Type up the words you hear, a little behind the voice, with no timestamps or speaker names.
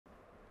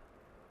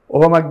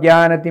ओम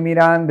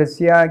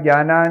अज्ञानतिमिरान्धस्य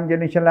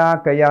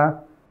ज्ञानाञ्जनशलाकया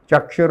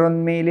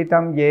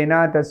चक्षुरुन्मीलितं येन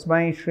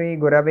तस्मै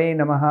श्रीगुरवे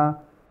नमः।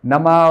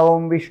 नमः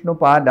ओं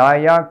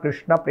विष्णुपादाय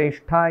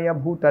कृष्णप्रेष्ठाय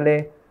भूतले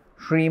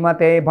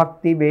श्रीमते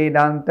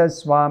भक्तिवेदांत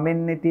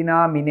स्वामिन्निति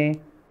नामिने।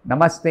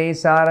 नमस्ते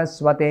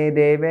सारस्वते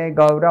देवे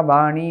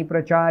गौरवाणी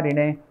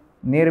प्रचारिणे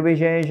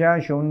निर्विशेष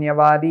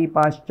शून्यवादी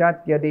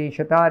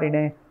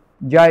पाश्चात्यदेशतारिणे।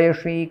 जय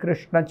श्री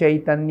कृष्ण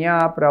चैतन्य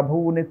प्रभु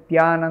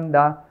नित्यानंद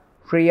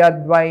श्री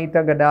अद्वैत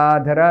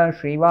गदाधर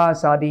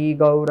श्रीवासादि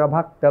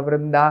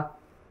गौरभक्तवृंदा।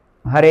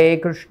 हरे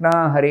कृष्णा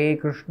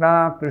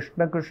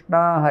कृष्ण कृष्ण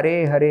हरे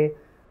हरे,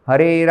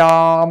 हरे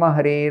राम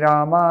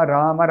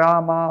राम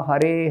राम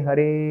हरे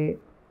हरे।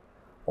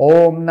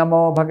 ओम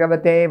नमो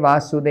भगवते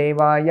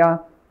वासुदेवाय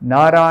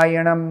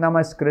नारायणं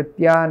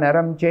नमस्कृत्य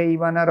नरं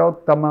चैव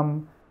नरोत्तमं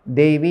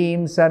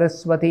देवीं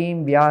सरस्वतीं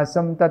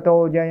व्यासं ततो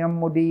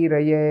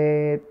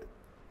जयमुदीरयेत्।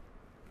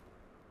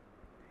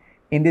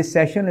 In this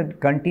session, we'll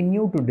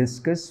continue to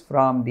discuss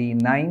from the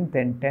 9th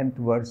and 10th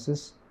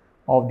verses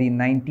of the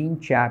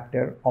 19th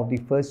chapter of the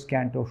first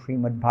canto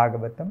Srimad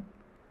Bhagavatam.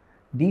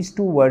 These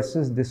two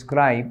verses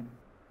describe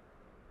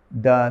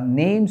the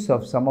names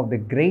of some of the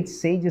great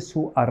sages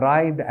who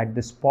arrived at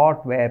the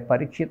spot where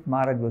Parikshit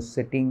Maharaj was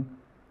sitting,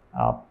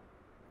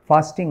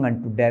 fasting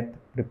unto death,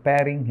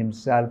 preparing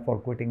himself for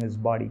quitting his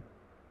body.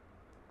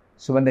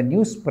 So when the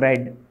news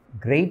spread,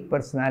 great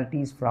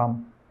personalities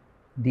from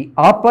the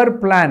upper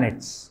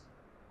planets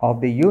of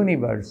the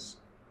universe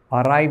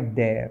arrived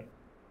there,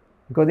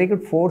 because they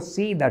could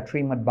foresee that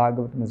Srimad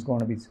Bhagavatam is going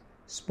to be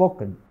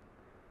spoken.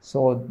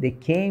 So they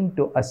came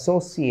to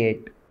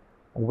associate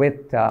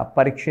with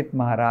Parikshit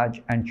Maharaj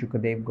and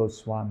Shukadev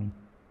Goswami.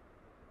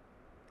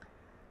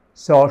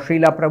 So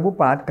Srila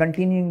Prabhupada,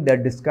 continuing the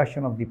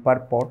discussion of the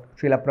purport,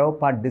 Srila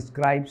Prabhupada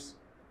describes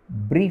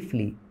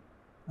briefly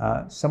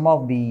some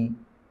of the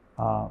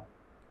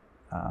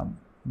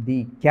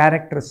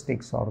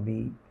characteristics or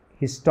the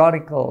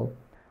historical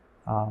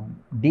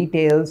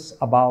details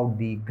about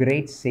the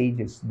great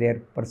sages,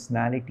 their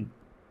personality,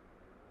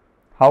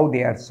 how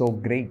they are so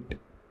great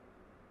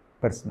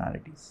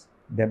personalities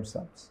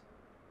themselves.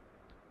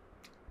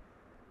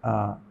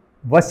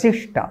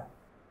 Vasishta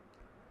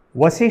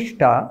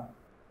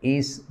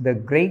is the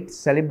great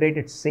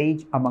celebrated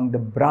sage among the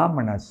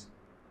Brahmanas,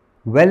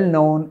 well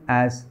known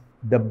as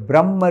the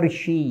Brahma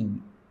Rishi.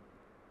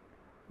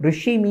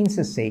 Rishi means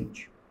a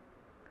sage.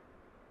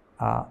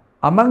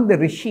 Among the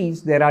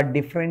rishis, there are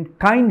different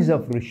kinds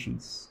of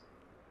rishis.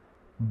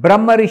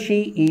 Brahma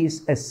Rishi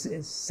is a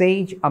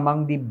sage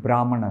among the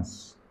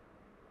Brahmanas.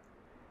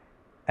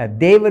 A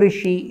Deva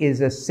Rishi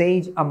is a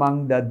sage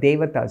among the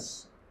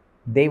Devas.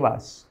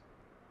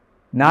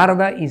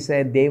 Narada is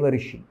a Deva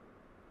Rishi.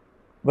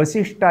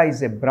 Vasishta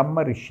is a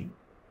Brahma Rishi.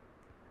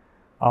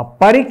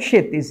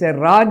 Parikshit is a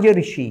Raja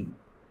Rishi.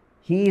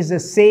 He is a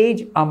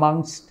sage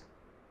amongst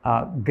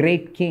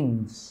great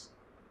kings.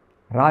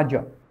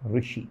 Raja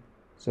Rishi.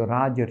 So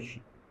Raja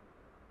Rishi.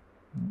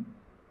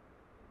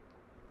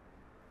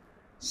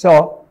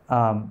 So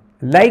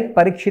like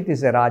Parikshit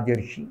is a Raja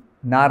Rishi,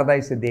 Narada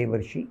is a Deva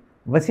Rishi,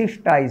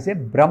 Vasishta is a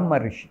Brahma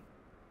Rishi.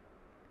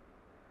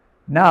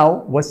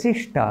 Now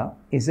Vasishta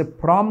is a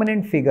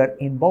prominent figure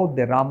in both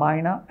the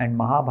Ramayana and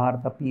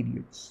Mahabharata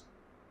periods.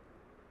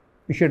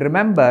 You should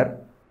remember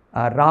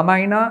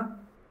Ramayana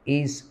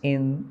is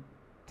in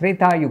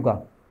Treta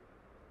Yuga,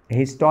 a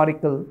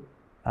historical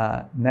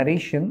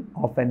narration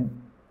of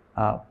an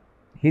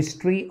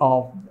history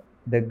of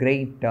the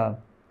great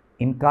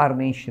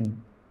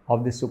incarnation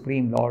of the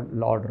Supreme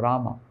Lord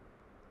Rama.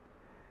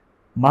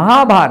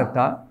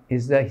 Mahabharata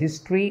is the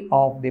history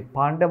of the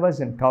Pandavas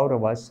and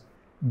Kauravas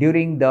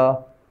during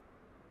the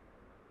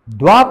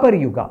Dwapar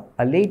Yuga,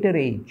 a later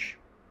age.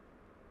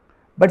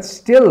 But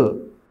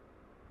still,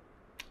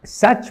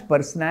 such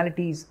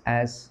personalities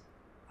as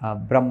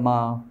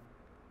Brahma,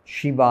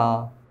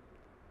 Shiva,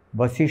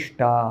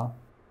 Vasishta,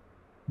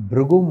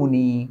 Bhrigu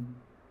Muni,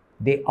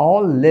 they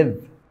all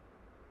live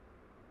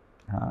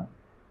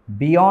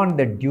beyond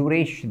the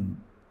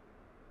duration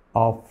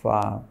of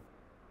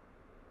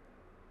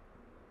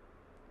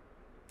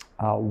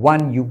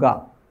one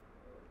yuga.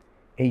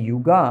 A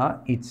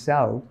yuga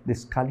itself,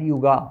 this Kali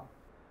Yuga,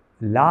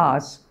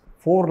 lasts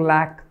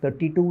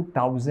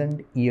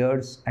 4,32,000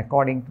 years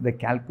according to the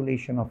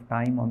calculation of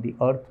time on the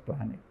earth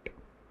planet.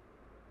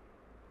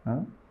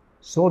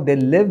 So they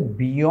live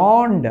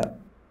beyond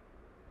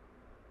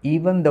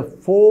even the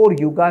 4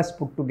 yugas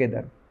put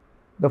together.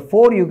 The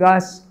 4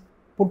 yugas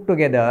put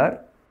together,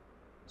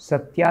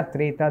 Satya,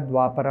 Treta,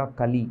 Dwapara,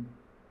 Kali.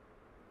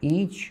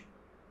 Each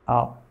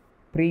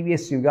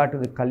previous yuga to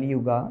the Kali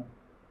Yuga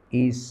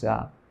is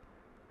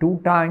 2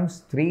 times,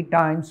 3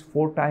 times,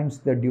 4 times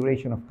the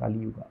duration of Kali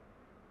Yuga.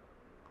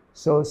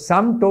 So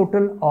sum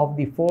total of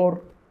the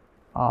 4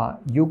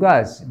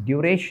 yugas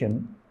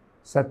duration,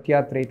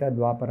 Satya, Treta,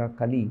 Dwapara,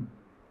 Kali,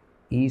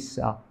 is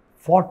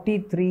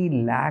 43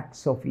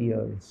 lakhs of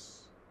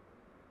years.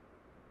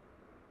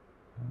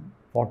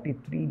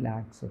 43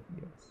 lakhs of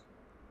years.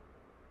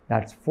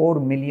 That's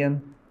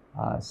 4,000,000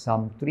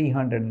 some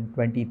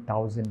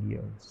 320,000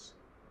 years,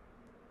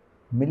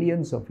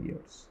 millions of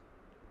years.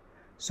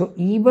 So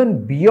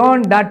even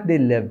beyond that they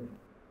live.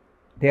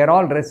 They are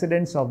all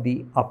residents of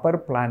the upper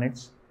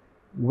planets,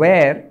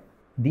 where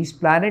these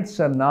planets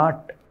are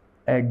not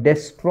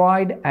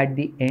destroyed at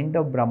the end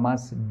of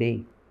Brahma's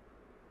day.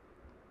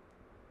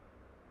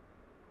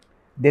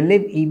 They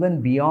live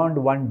even beyond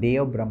one day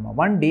of Brahma.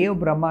 One day of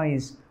Brahma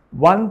is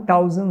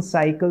 1000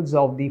 cycles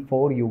of the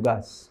 4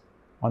 yugas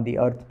on the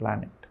earth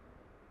planet.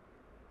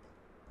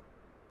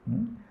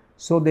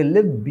 So they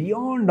live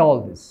beyond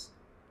all this.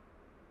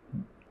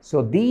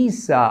 So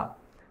these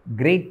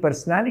great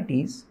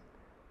personalities,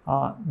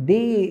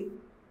 they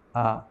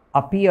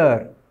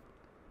appear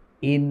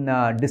in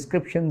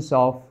descriptions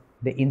of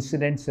the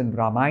incidents in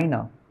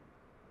Ramayana.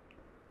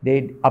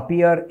 They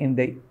appear in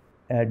the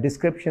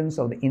descriptions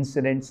of the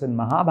incidents in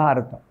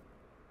Mahabharata.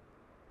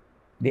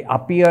 They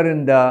appear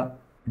in the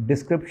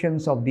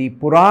descriptions of the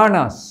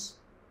Puranas.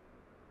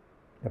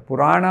 The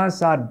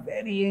Puranas are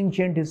very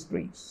ancient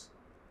histories.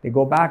 They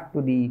go back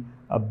to the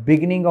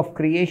beginning of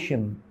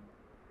creation.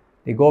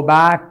 They go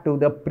back to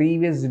the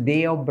previous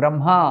day of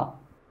Brahma.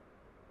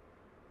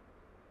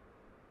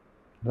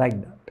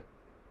 Like that.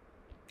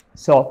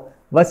 So,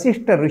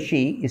 Vasishtha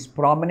Rishi is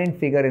prominent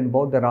figure in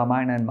both the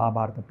Ramayana and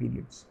Mahabharata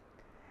periods.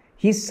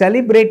 He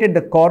celebrated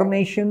the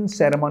coronation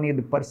ceremony of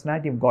the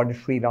personality of God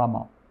Sri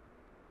Rama.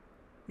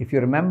 If you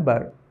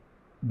remember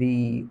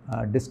the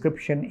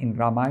description in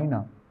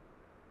Ramayana,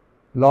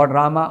 Lord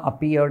Rama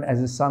appeared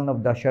as the son of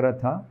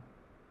Dasharatha,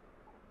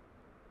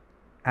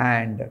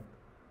 and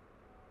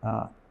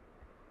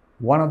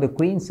one of the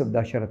queens of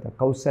Dasharatha,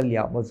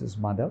 Kausalya, was his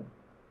mother.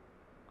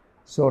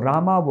 So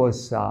Rama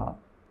was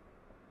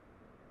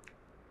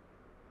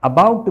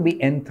about to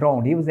be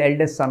enthroned. He was the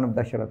eldest son of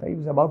Dasharatha. He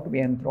was about to be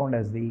enthroned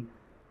as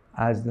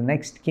the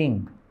next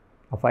king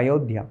of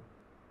Ayodhya,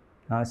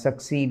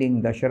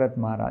 succeeding Dasharath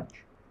Maharaj.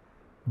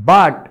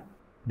 But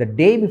the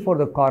day before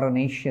the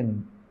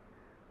coronation,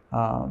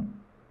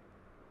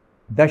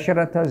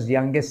 Dasharatha's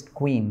youngest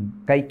queen,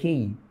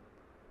 Kaikeyi,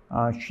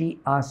 she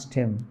asked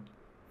him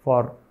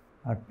for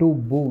 2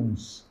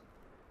 boons,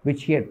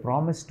 which he had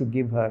promised to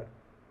give her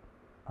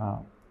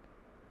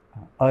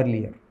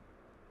earlier.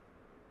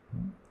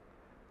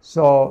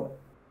 So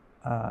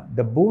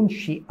the boon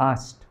she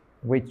asked,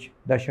 which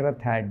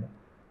Dasharath had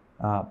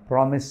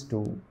promised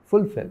to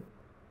fulfill,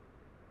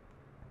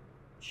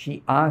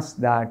 she asked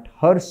that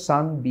her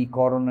son be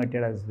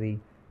coronated as the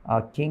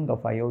king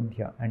of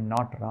Ayodhya and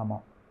not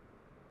Rama.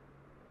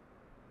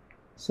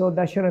 So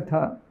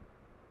Dasharatha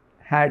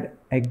had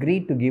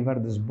agreed to give her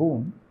this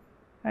boon,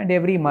 and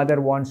every mother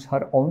wants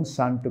her own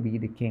son to be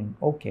the king.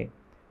 Okay,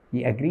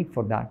 he agreed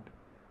for that.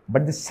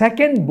 But the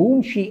second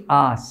boon she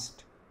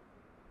asked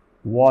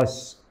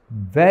was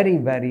very,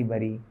 very,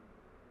 very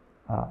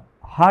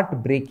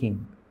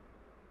heartbreaking.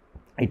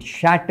 It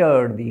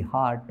shattered the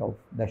heart of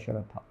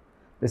Dasharatha.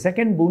 The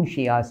second boon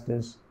she asked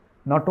is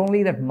not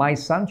only that my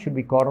son should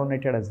be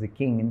coronated as the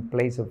king in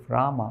place of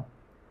Rama,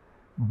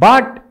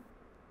 but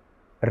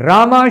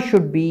Rama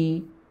should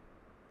be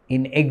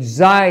in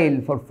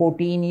exile for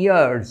 14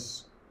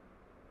 years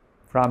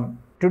from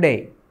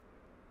today,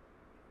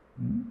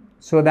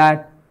 so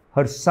that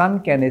her son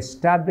can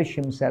establish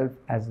himself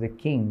as the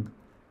king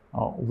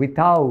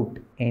without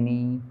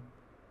any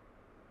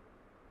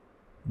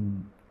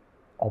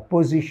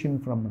opposition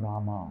from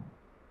Rama.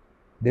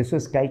 This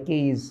was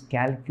Kaikeyi's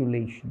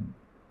calculation.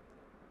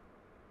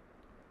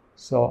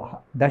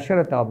 So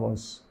Dasharatha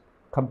was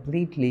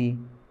completely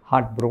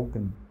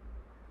heartbroken.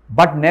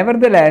 But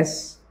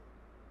nevertheless,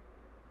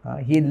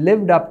 he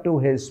lived up to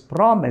his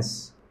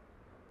promise.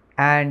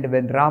 And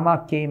when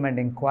Rama came and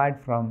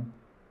inquired from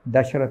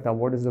Dasharatha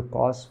what is the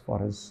cause for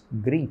his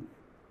grief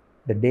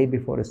the day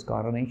before his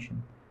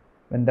coronation,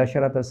 when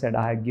Dasharatha said,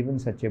 I have given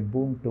such a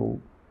boon to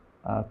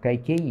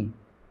Kaikeyi,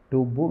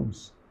 2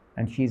 boons,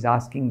 and she is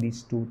asking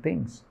these 2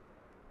 things,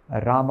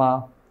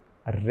 Rama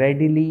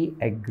readily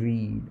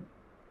agreed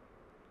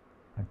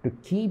to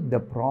keep the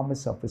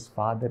promise of his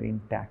father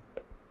intact.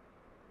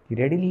 He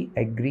readily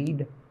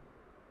agreed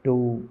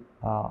to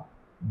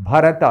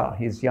Bharata,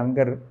 his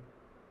younger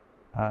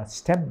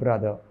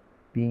stepbrother,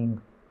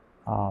 being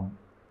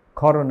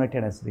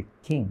coronated as the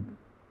king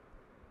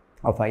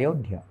of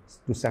Ayodhya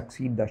to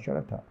succeed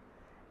Dasharatha.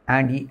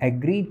 And he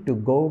agreed to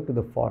go to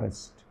the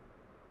forest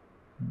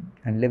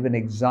and live in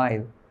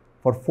exile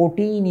for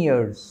 14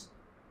 years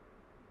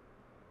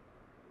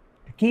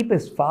to keep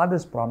his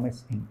father's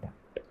promise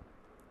intact.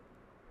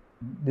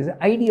 This is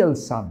the ideal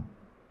son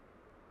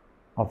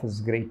of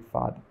his great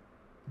father.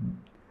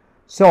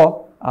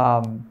 So,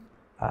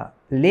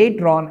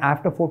 later on,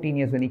 after 14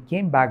 years, when he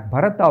came back,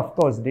 Bharata, of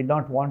course, did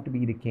not want to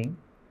be the king,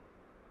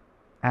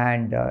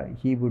 and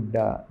he would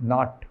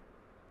not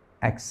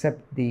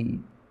accept the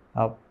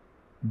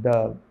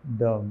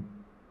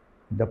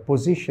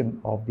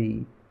position of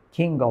the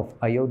king of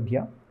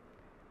Ayodhya.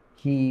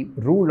 He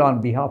ruled on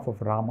behalf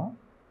of Rama,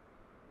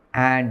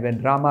 and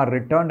when Rama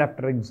returned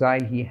after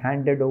exile, he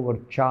handed over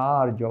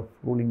charge of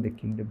ruling the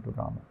kingdom to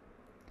Rama.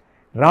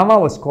 Rama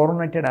was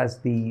coronated as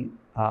the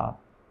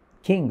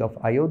king of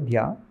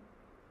Ayodhya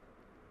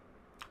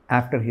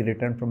after he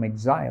returned from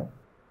exile,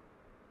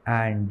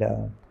 and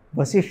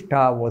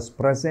Vasishtha was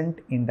present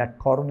in that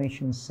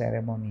coronation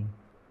ceremony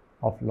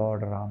of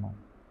Lord Rama.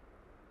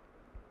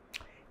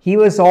 He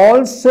was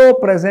also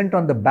present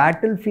on the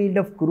battlefield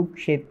of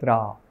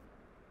Kurukshetra.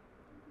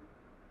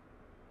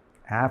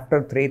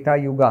 After Treta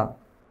Yuga,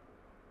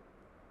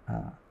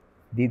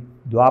 the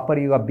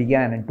Dwapar Yuga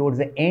began, and towards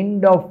the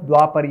end of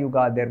Dwapar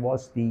Yuga there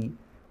was the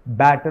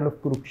battle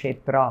of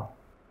Kurukshetra.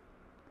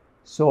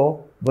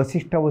 So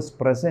Vasishtha was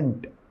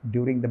present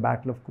during the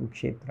battle of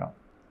Kurukshetra.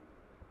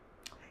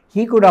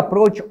 He could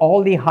approach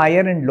all the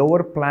higher and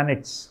lower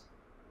planets,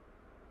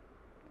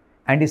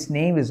 and his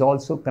name is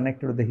also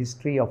connected to the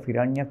history of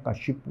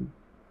Hiranyakashipu.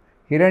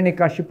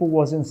 Hiranyakashipu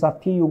was in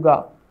Satya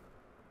Yuga.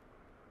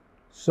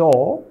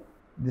 So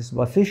this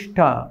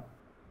Vasishtha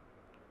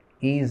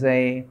is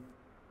a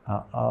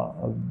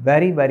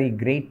very, very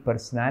great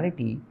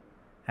personality,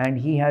 and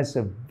he has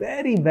a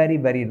very, very,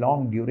 very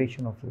long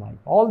duration of life.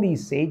 All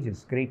these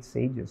sages, great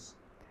sages,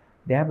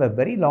 they have a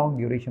very long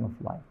duration of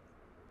life.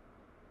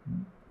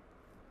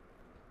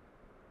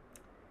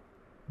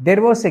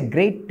 There was a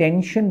great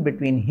tension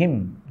between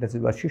him, that is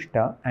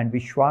Vasishtha, and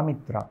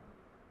Vishwamitra.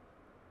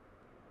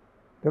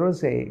 There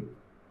was a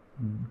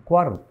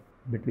quarrel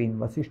between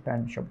Vasishtha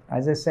and Vishwamitra.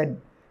 As I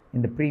said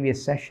in the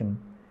previous session,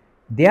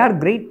 they are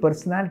great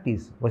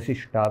personalities,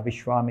 Vasishtha,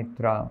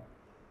 Vishwamitra,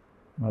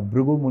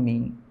 Bhrigu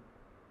Muni,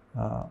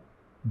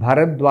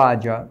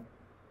 Bharadwaja,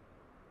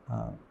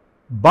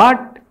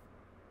 but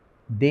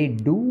they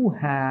do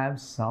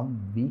have some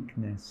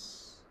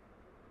weakness.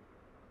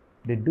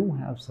 They do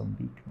have some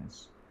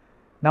weakness.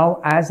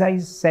 Now, as I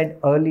said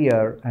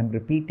earlier, I am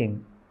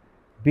repeating,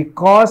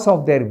 because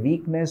of their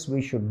weakness,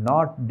 we should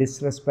not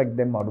disrespect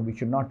them, or we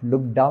should not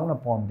look down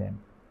upon them.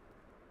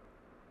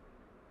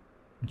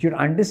 You should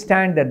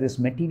understand that this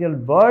material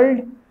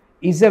world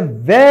is a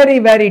very,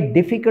 very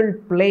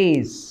difficult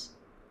place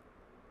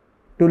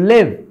to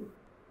live,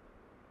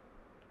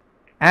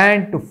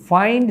 and to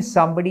find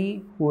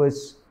somebody who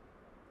is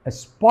a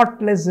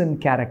spotless in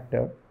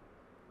character,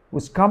 who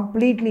is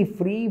completely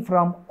free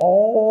from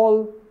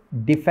all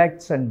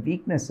defects and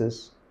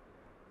weaknesses,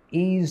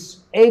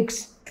 is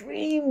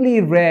extremely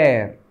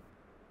rare.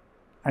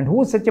 And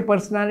who is such a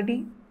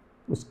personality?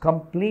 Who is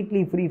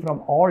completely free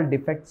from all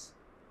defects?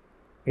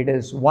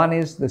 One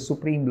is the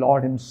Supreme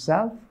Lord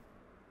himself,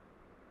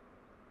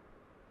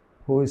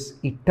 who is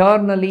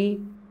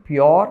eternally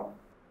pure,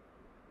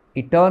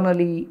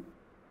 eternally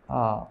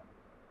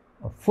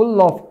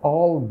full of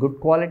all good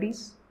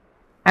qualities,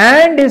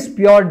 and his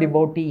pure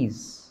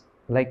devotees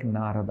like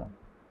Narada,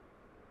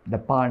 the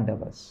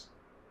Pandavas,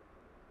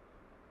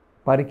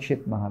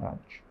 Parikshit Maharaj,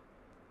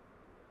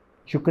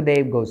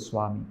 Shukadev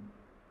Goswami.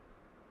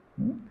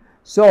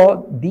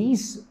 So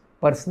these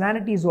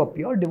personalities who are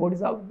pure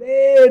devotees are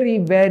very,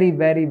 very,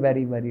 very,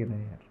 very, very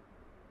rare.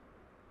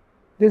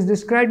 This is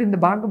described in the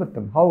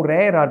Bhagavatam, how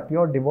rare are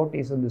pure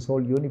devotees in this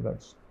whole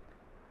universe.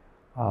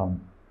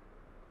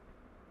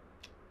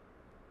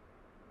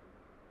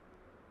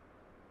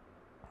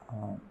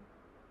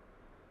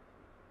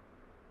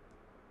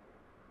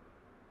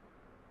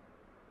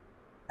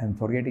 I'm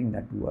forgetting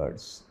that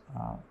verse.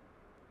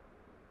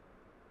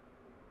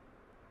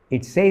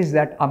 It says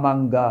that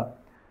among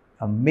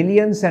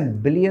millions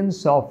and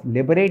billions of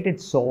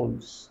liberated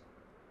souls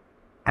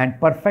and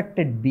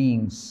perfected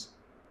beings,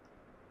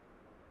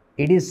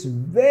 it is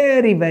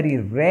very, very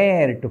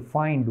rare to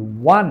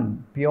find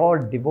one pure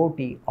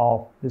devotee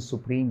of the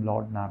Supreme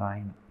Lord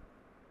Narayana.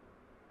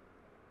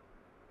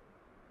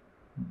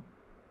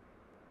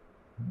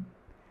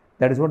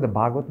 That is what the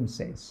Bhagavatam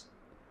says.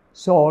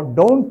 So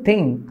don't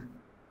think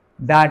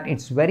that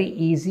it's very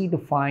easy to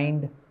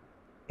find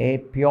a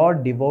pure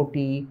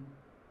devotee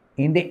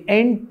in the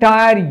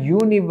entire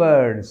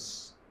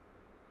universe.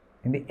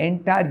 In the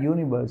entire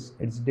universe,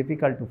 it's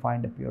difficult to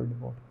find a pure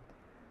devotee.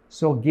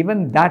 So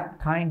given that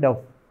kind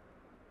of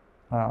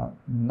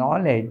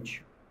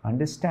knowledge,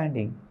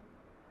 understanding,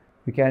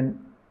 we can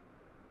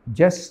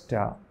just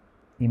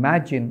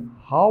imagine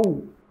how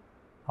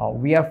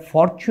we are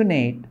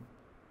fortunate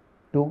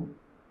to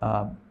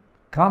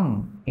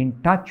come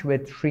in touch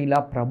with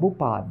Srila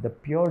Prabhupada, the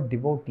pure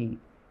devotee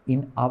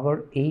in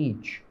our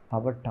age,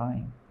 our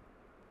time.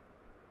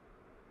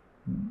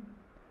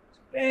 It's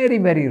very,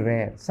 very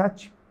rare,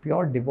 such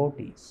pure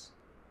devotees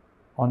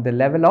on the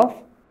level of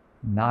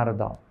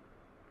Narada,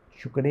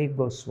 Shukadev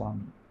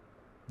Goswami,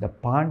 the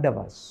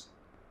Pandavas,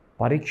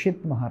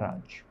 Parikshit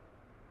Maharaj.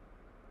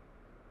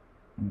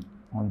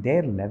 On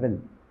their level,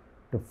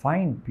 to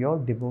find pure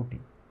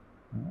devotee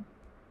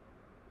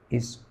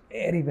is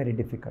very, very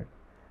difficult.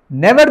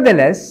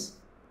 Nevertheless,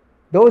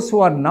 those who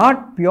are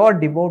not pure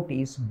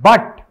devotees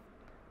but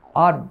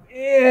are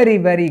very,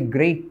 very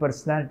great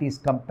personalities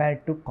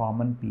compared to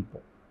common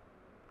people,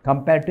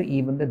 compared to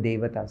even the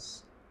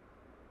Devatas.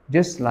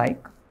 Just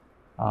like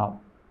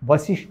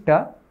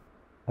Vasishtha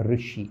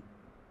Rishi.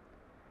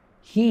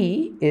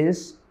 He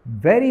is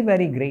very,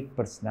 very great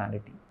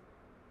personality.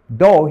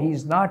 Though he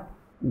is not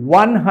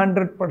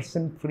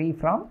 100% free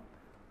from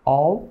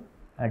all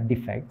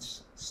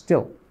defects.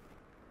 Still,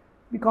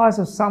 because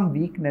of some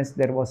weakness,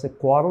 there was a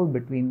quarrel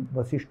between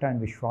Vasishtha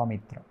and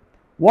Vishwamitra.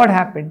 What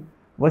happened?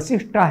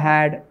 Vasishtha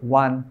had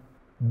one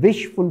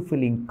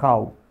wish-fulfilling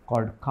cow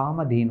called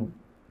Kamadhenu.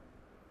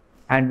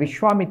 And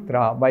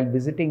Vishwamitra, while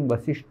visiting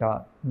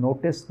Vasishtha,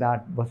 noticed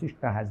that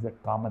Vasishtha has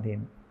that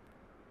Kamadhenu.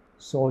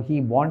 So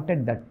he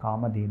wanted that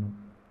Kamadhenu.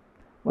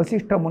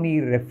 Vasishtha Muni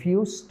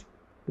refused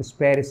to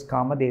spare his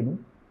Kamadhenu,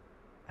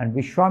 and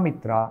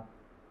Vishwamitra,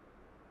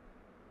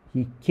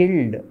 he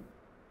killed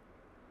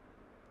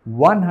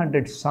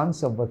 100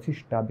 sons of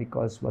Vasishtha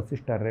because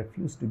Vasishtha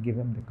refused to give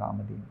him the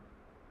Kamadhenu.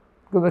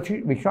 Because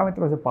Vishwamitra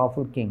was a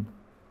powerful king.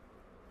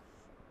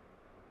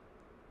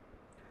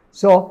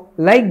 So,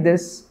 like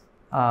this,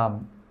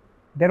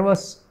 there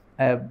was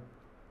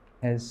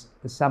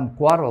some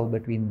quarrel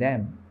between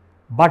them,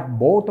 but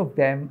both of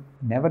them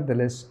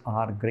nevertheless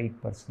are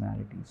great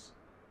personalities.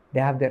 They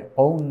have their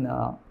own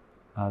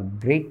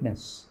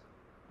greatness,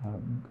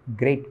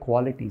 great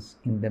qualities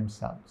in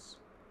themselves.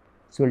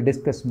 So we'll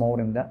discuss more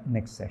in the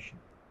next session.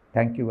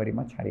 Thank you very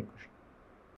much. Hare Krishna.